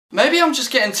Maybe I'm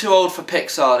just getting too old for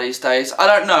Pixar these days. I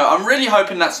don't know. I'm really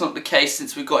hoping that's not the case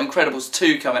since we've got Incredibles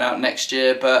 2 coming out next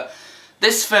year, but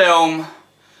this film...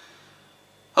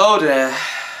 oh dear.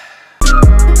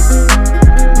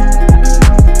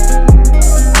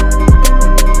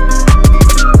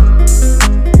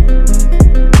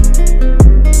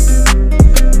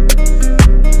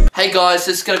 Hey guys,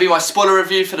 this is going to be my spoiler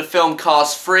review for the film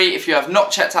Cars 3. If you have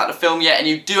not checked out the film yet and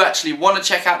you do actually want to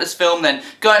check out this film, then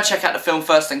go and check out the film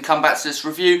first and come back to this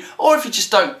review. Or if you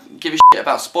just don't give a shit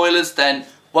about spoilers, then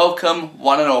welcome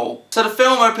one and all. So the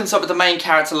film opens up with the main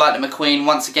character Lightning McQueen,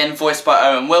 once again voiced by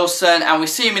Owen Wilson, and we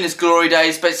see him in his glory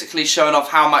days, basically showing off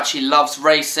how much he loves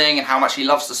racing and how much he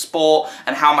loves the sport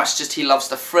and how much just he loves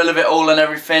the thrill of it all and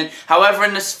everything. However,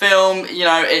 in this film, you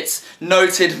know, it's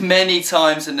noted many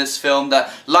times in this film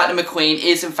that Lightning McQueen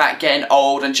is in fact getting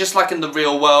old, and just like in the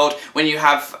real world, when you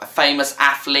have famous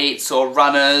athletes or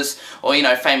runners or, you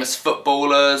know, famous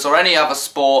footballers or any other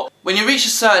sport, when you reach a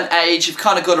certain age, you've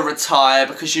kind of got to retire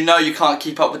because you know you can't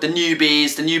keep up with the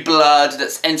newbies, the new blood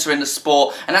that's entering the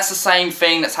sport. And that's the same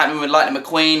thing that's happening with Lightning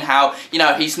McQueen, how, you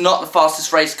know, he's not the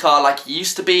fastest race car like he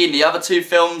used to be in the other two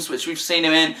films which we've seen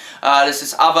him in. There's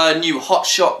this other new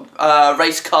hotshot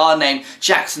race car named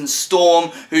Jackson Storm,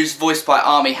 who's voiced by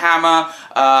Armie Hammer.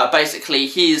 Basically,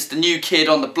 he's the new kid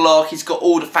on the block. He's got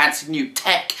all the fancy new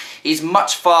tech. He's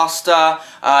much faster,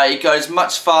 he goes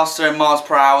much faster in miles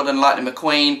per hour than Lightning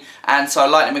McQueen, and so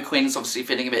Lightning McQueen is obviously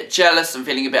feeling a bit jealous and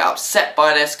feeling a bit upset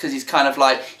by this because he's kind of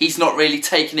like, he's not really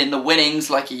taking in the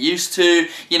winnings like he used to.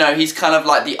 You know, he's kind of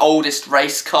like the oldest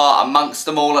race car amongst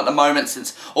them all at the moment,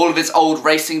 since all of his old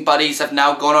racing buddies have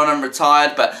now gone on and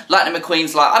retired. But Lightning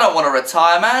McQueen's like, I don't want to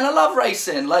retire, man, I love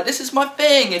racing, like this is my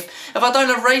thing. If I don't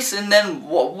love racing, then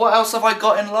what else have I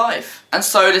got in life? And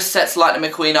so this sets Lightning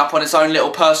McQueen up on his own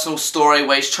little personal story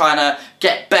where he's trying to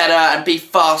get better and be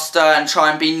faster and try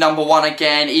and be #1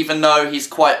 again, even though he's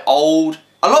quite old.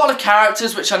 A lot of the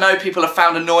characters which I know people have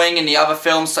found annoying in the other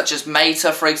films, such as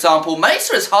Mater, for example,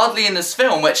 Mater is hardly in this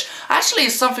film, which actually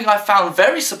is something I found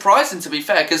very surprising, to be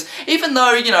fair, because even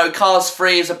though, you know, Cars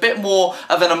 3 is a bit more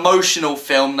of an emotional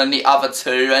film than the other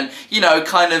two, and, you know,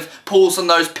 kind of pulls on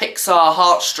those Pixar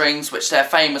heartstrings which they're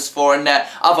famous for in their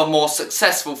other more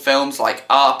successful films like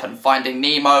Up and Finding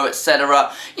Nemo,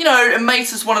 etc. You know,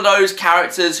 Mater's one of those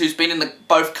characters who's been in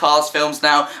both Cars films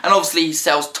now, and obviously he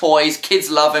sells toys. Kids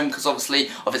love him because obviously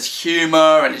of his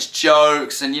humour and his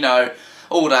jokes and, you know,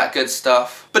 all that good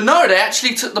stuff. But no, they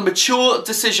actually took the mature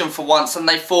decision for once, and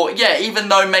they thought, yeah, even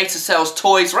though Mater sells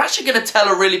toys, we're actually going to tell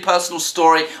a really personal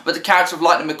story with the character of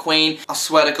Lightning McQueen. I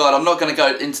swear to God, I'm not going to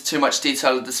go into too much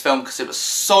detail of this film because it was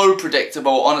so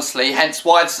predictable, honestly, hence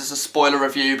why this is a spoiler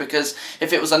review, because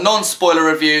if it was a non-spoiler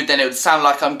review, then it would sound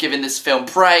like I'm giving this film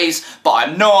praise, but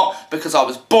I'm not, because I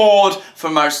was bored for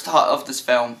most of this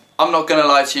film. I'm not going to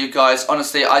lie to you guys,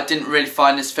 honestly, I didn't really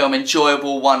find this film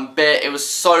enjoyable one bit. It was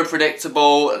so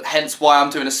predictable, hence why I'm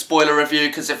doing a spoiler review,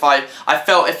 because I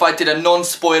felt if I did a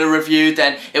non-spoiler review,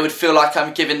 then it would feel like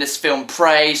I'm giving this film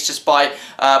praise just by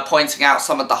pointing out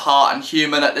some of the heart and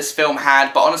humour that this film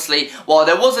had. But honestly, while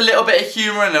there was a little bit of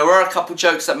humour and there were a couple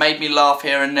jokes that made me laugh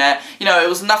here and there, you know, it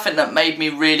was nothing that made me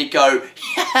really go,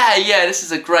 yeah, this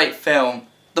is a great film.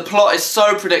 The plot is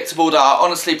so predictable that I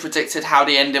honestly predicted how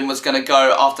the ending was going to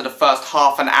go after the first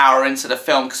half an hour into the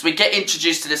film, because we get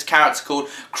introduced to this character called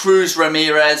Cruz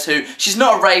Ramirez, who, she's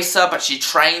not a racer, but she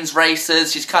trains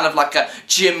racers. She's kind of like a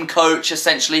gym coach,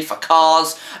 essentially, for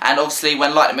cars, and obviously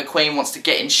when Lightning McQueen wants to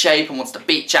get in shape and wants to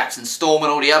beat Jackson Storm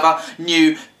and all the other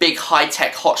new big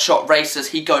high-tech hotshot racers,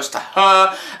 he goes to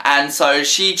her, and so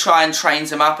she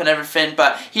trains him up and everything,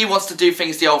 but he wants to do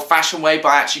things the old-fashioned way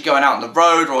by actually going out on the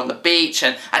road or on the beach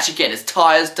and actually getting his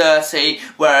tyres dirty,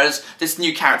 whereas this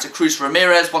new character, Cruz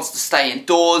Ramirez, wants to stay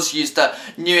indoors, use the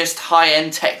newest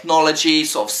high-end technology,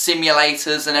 sort of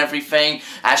simulators and everything,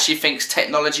 as she thinks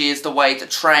technology is the way to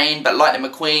train. But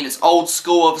Lightning McQueen is old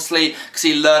school, obviously, because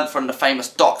he learned from the famous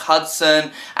Doc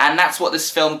Hudson, and that's what this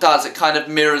film does. It kind of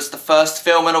mirrors the first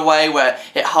film in a way, where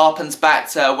it harpens back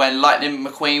to when Lightning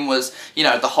McQueen was, you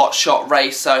know, the hotshot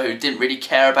racer who didn't really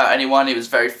care about anyone. He was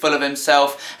very full of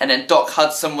himself, and then Doc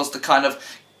Hudson was the kind of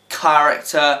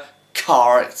character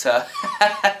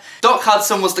Doc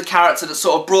Hudson was the character that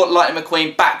sort of brought Lightning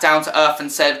McQueen back down to earth and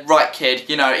said, right kid,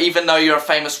 you know, even though you're a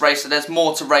famous racer, there's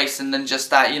more to racing than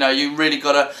just that, you know, you really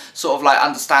gotta sort of like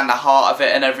understand the heart of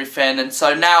it and everything. And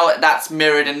so now that's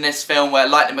mirrored in this film, where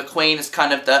Lightning McQueen is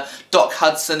kind of the Doc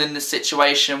Hudson in this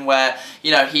situation, where,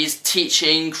 you know, he's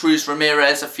teaching Cruz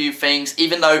Ramirez a few things,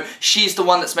 even though she's the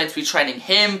one that's meant to be training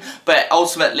him, but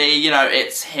ultimately, you know,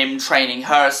 it's him training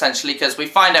her essentially, because we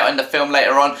find out in the film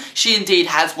later on, she she indeed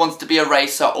has wanted to be a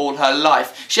racer all her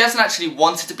life. She hasn't actually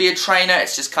wanted to be a trainer,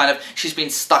 it's just kind of, she's been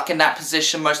stuck in that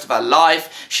position most of her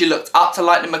life. She looked up to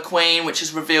Lightning McQueen, which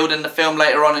is revealed in the film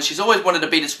later on, and she's always wanted to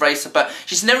be this racer, but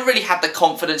she's never really had the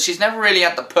confidence, she's never really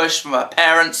had the push from her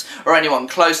parents or anyone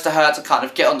close to her to kind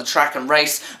of get on the track and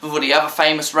race with all the other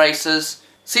famous racers.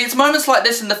 See, it's moments like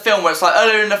this in the film where it's like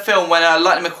earlier in the film when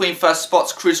Lightning McQueen first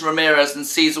spots Cruz Ramirez and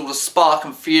sees all the spark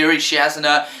and fury she has in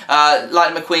her.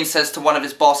 Lightning McQueen says to one of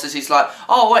his bosses, he's like,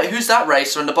 "Oh wait, who's that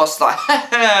racer?" And the boss is like,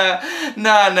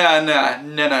 no,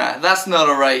 that's not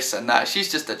a racer, no, she's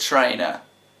just a trainer.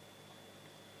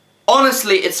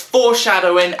 Honestly, it's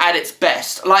foreshadowing at its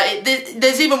best. Like,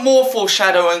 there's even more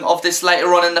foreshadowing of this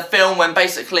later on in the film when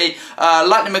basically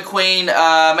Lightning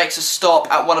McQueen makes a stop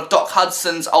at one of Doc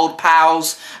Hudson's old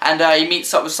pals, and he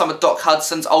meets up with some of Doc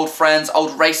Hudson's old friends,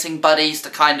 old racing buddies, to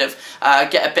kind of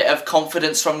get a bit of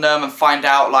confidence from them and find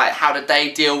out like how did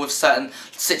they deal with certain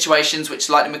situations which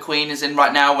Lightning McQueen is in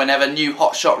right now whenever new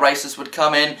hotshot racers would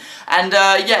come in. And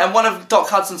yeah, and one of Doc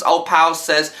Hudson's old pals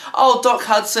says, "Oh, Doc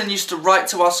Hudson used to write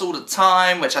to us all the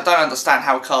time," which I don't understand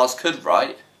how cars could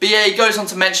write. But yeah, he goes on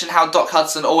to mention how Doc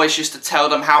Hudson always used to tell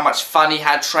them how much fun he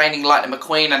had training Lightning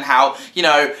McQueen, and how, you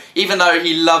know, even though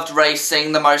he loved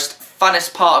racing, the most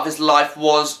funnest part of his life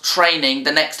was training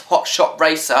the next hotshot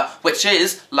racer, which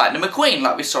is Lightning McQueen,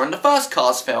 like we saw in the first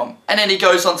Cars film. And then he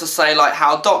goes on to say like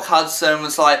how Doc Hudson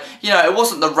was like, you know, it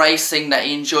wasn't the racing that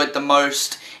he enjoyed the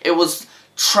most, it was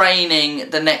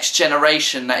training the next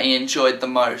generation that he enjoyed the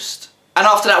most. And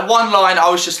after that one line, I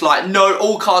was just like, no,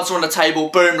 all cards are on the table,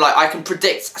 boom, like, I can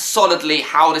predict solidly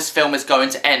how this film is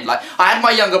going to end. Like, I had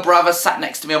my younger brother sat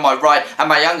next to me on my right, and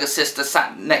my younger sister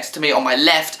sat next to me on my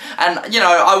left, and, you know,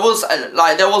 I was,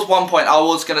 like, there was one point I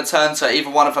was going to turn to either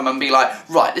one of them and be like,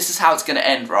 right, this is how it's going to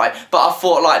end, right? But I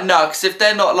thought, like, no, because if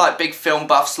they're not, like, big film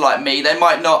buffs like me, they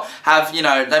might not have, you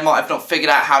know, they might have not figured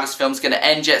out how this film's going to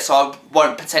end yet, so I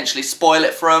won't potentially spoil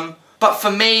it for them. But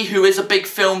for me, who is a big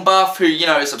film buff, who, you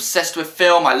know, is obsessed with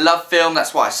film, I love film,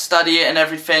 that's why I study it and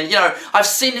everything, you know, I've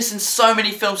seen this in so many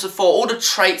films before, all the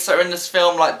traits that are in this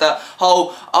film, like the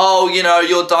whole, oh, you know,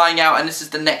 you're dying out and this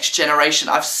is the next generation,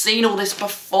 I've seen all this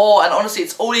before, and honestly,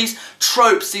 it's all these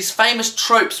tropes, these famous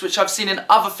tropes, which I've seen in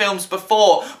other films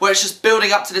before, where it's just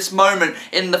building up to this moment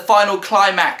in the final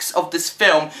climax of this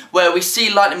film, where we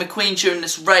see Lightning McQueen during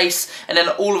this race, and then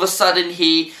all of a sudden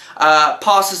he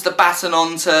passes the baton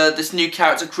on to this new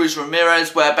character, Cruz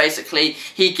Ramirez, where basically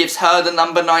he gives her the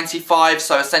number 95,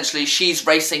 so essentially she's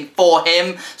racing for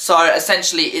him, so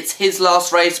essentially it's his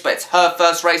last race, but it's her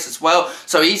first race as well,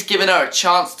 so he's given her a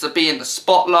chance to be in the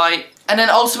spotlight. And then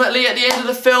ultimately, at the end of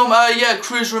the film, yeah,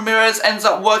 Cruz Ramirez ends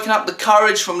up working up the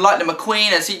courage from Lightning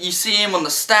McQueen. As you see him on the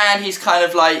stand, he's kind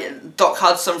of like Doc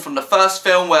Hudson from the first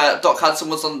film, where Doc Hudson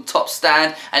was on the top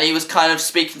stand, and he was kind of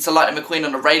speaking to Lightning McQueen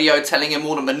on the radio, telling him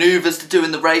all the maneuvers to do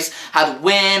in the race, how to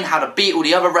win, how to beat all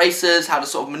the other racers, how to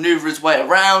sort of maneuver his way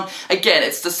around. Again,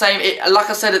 it's the same, like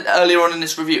I said earlier on in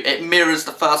this review, it mirrors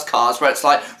the first Cars, where it's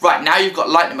like, right, now you've got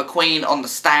Lightning McQueen on the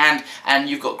stand, and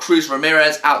you've got Cruz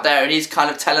Ramirez out there, and he's kind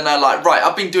of telling her like, right,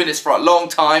 I've been doing this for a long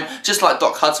time, just like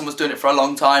Doc Hudson was doing it for a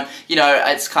long time, you know,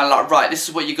 it's kind of like, right, this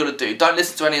is what you got to do, don't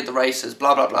listen to any of the racers,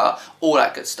 blah blah blah, all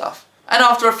that good stuff. And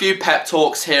after a few pep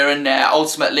talks here and there,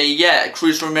 ultimately, yeah,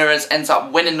 Cruz Ramirez ends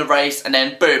up winning the race, and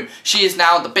then boom, she is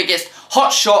now the biggest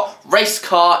hotshot race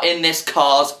car in this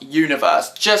Cars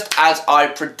universe, just as I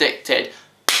predicted.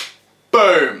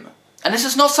 Boom. And this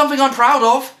is not something I'm proud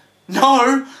of.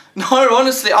 No,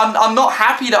 honestly, I'm not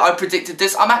happy that I predicted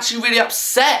this. I'm actually really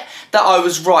upset that I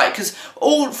was right, because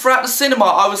all throughout the cinema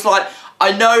I was like,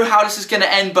 I know how this is going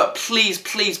to end, but please,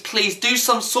 please, please do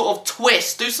some sort of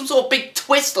twist, do some sort of big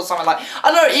twist or something, like,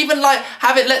 I don't know, even like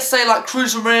have it, let's say like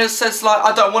Cruz Ramirez says like,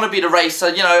 I don't want to be the racer,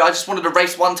 you know, I just wanted to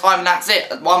race one time and that's it,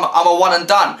 I'm a one and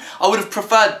done. I would have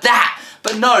preferred that,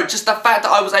 but no, just the fact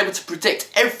that I was able to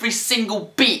predict every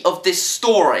single beat of this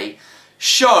story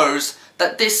shows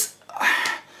that this...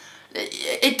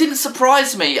 It didn't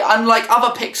surprise me, unlike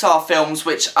other Pixar films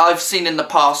which I've seen in the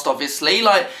past, obviously.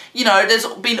 Like, you know, there's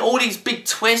been all these big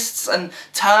twists and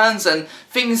turns and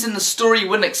things in the story you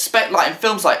wouldn't expect, like in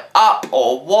films like Up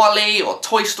or WALL-E or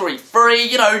Toy Story 3.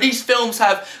 You know, these films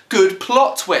have good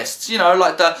plot twists, you know,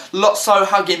 like the Lotso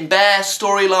hugging bear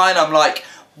storyline. I'm like,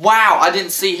 wow, I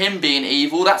didn't see him being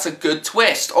evil, that's a good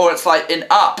twist. Or it's like in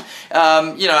Up,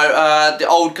 you know, the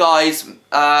old guy's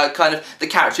kind of the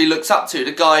character he looks up to,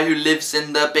 the guy who lives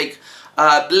in the big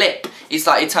blip, he's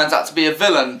like, he turns out to be a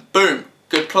villain. Boom,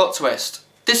 good plot twist.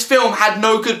 This film had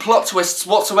no good plot twists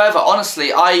whatsoever,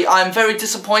 honestly. I'm very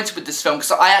disappointed with this film,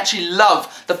 because I actually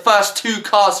love the first two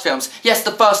Cars films. Yes,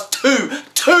 the first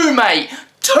two, mate,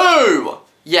 two!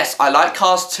 Yes, I like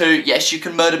Cars 2. Yes, you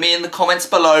can murder me in the comments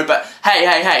below, but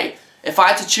hey. If I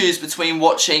had to choose between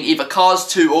watching either Cars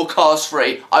 2 or Cars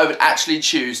 3, I would actually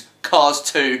choose Cars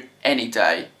 2 any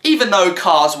day. Even though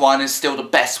Cars 1 is still the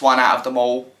best one out of them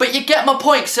all. But you get my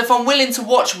point, because if I'm willing to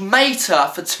watch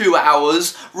Mater for 2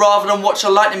 hours, rather than watch a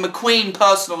Lightning McQueen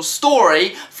personal story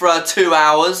for 2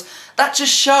 hours, that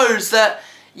just shows that,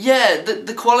 yeah,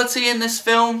 the quality in this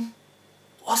film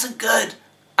wasn't good.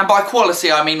 And by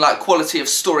quality, I mean like quality of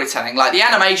storytelling. Like the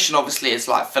animation obviously is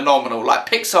like phenomenal. Like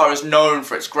Pixar is known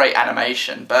for its great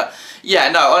animation. But yeah,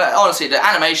 no, honestly, the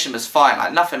animation was fine.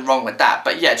 Like nothing wrong with that.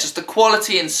 But yeah, just the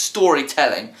quality in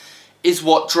storytelling is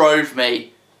what drove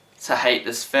me to hate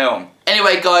this film.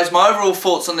 Anyway guys, my overall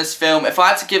thoughts on this film, if I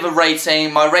had to give a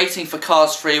rating, my rating for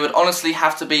Cars 3 would honestly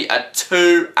have to be a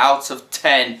 2 out of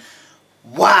 10.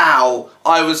 Wow,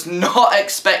 I was not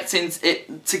expecting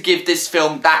it to give this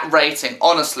film that rating,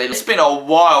 honestly. It's been a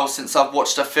while since I've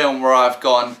watched a film where I've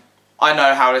gone, I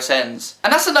know how this ends.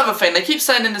 And that's another thing, they keep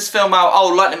saying in this film out, oh,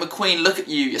 Lightning McQueen, look at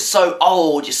you, you're so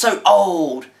old, you're so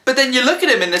old. But then you look at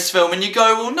him in this film and you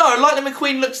go, well no, Lightning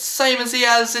McQueen looks the same as he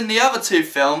has in the other 2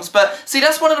 films. But see,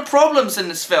 that's one of the problems in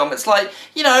this film. It's like,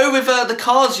 you know, with the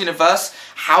Cars universe,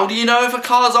 how do you know if a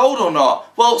car's old or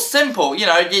not? Well, simple, you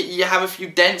know, you have a few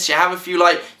dents, you have a few,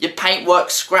 like, your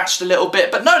paintwork scratched a little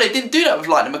bit. But no, they didn't do that with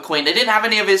Lightning McQueen. They didn't have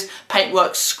any of his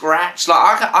paintwork scratched.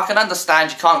 Like, I can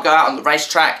understand you can't go out on the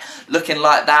racetrack looking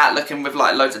like that, looking with,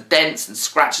 like, loads of dents and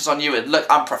scratches on you. It'd look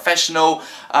unprofessional.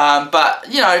 But,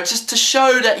 you know, just to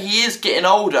show that he is getting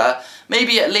older,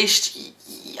 maybe at least,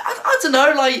 I don't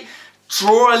know, like,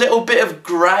 draw a little bit of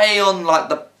grey on like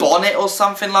the bonnet or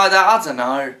something like that, I don't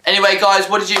know. Anyway guys,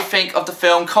 what did you think of the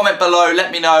film? Comment below,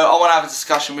 let me know, I want to have a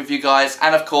discussion with you guys.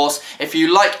 And of course, if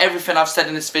you like everything I've said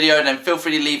in this video, then feel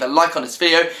free to leave a like on this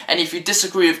video. And if you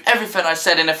disagree with everything I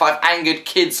said and if I've angered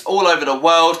kids all over the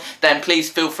world, then please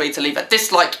feel free to leave a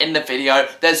dislike in the video.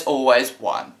 There's always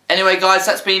one. Anyway guys,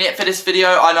 that's been it for this video,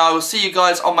 and I will see you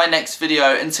guys on my next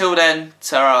video. Until then,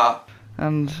 ta-ra.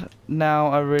 And now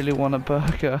I really want a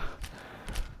burger.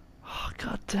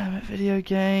 God damn it, video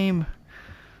game.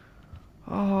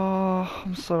 Oh,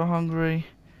 I'm so hungry.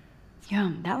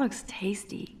 Yum, that looks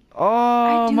tasty. Oh,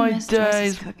 I do my miss Joyce's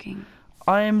days. cooking.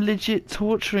 I am legit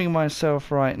torturing myself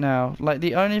right now. Like,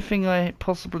 the only thing I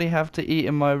possibly have to eat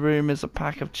in my room is a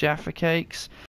pack of Jaffa cakes.